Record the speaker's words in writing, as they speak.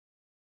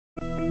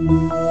The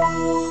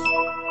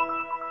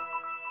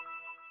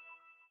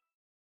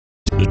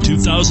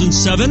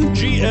 2007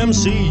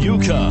 GMC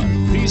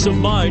Yukon. Peace of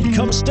mind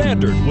comes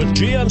standard with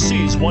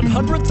GMC's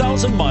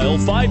 100,000-mile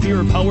 5-year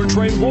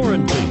powertrain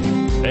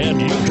warranty.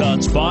 And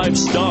Yukon's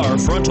 5-star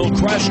frontal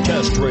crash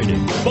test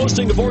rating.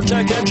 Boasting a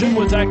Vortec engine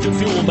with active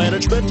fuel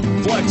management,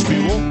 flex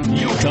fuel,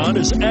 Yukon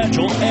is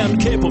agile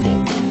and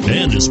capable.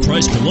 And is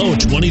priced below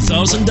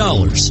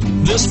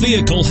 $20,000. This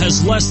vehicle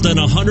has less than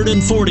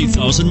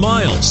 140,000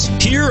 miles.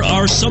 Here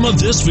are some of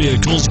this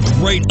vehicle's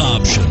great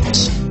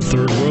options: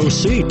 third row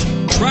seat,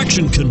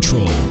 traction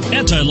control,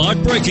 anti-lock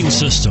braking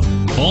system,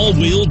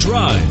 all-wheel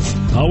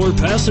drive, power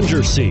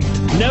passenger seat,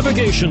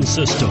 navigation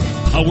system,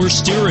 power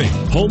steering,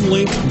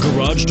 HomeLink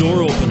garage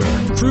door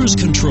opener, cruise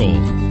control.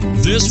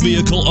 This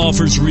vehicle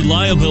offers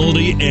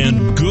reliability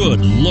and good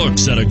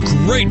looks at a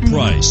great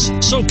price.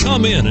 So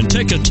come in and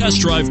take a test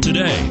drive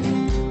today.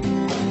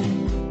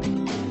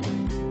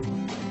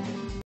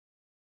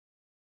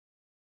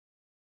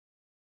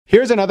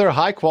 Here's another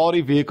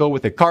high-quality vehicle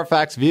with a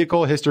Carfax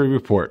Vehicle History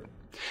Report.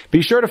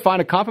 Be sure to find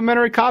a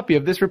complimentary copy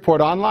of this report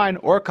online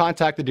or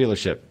contact the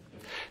dealership.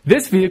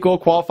 This vehicle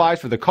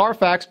qualifies for the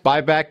Carfax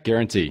Buyback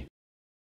Guarantee.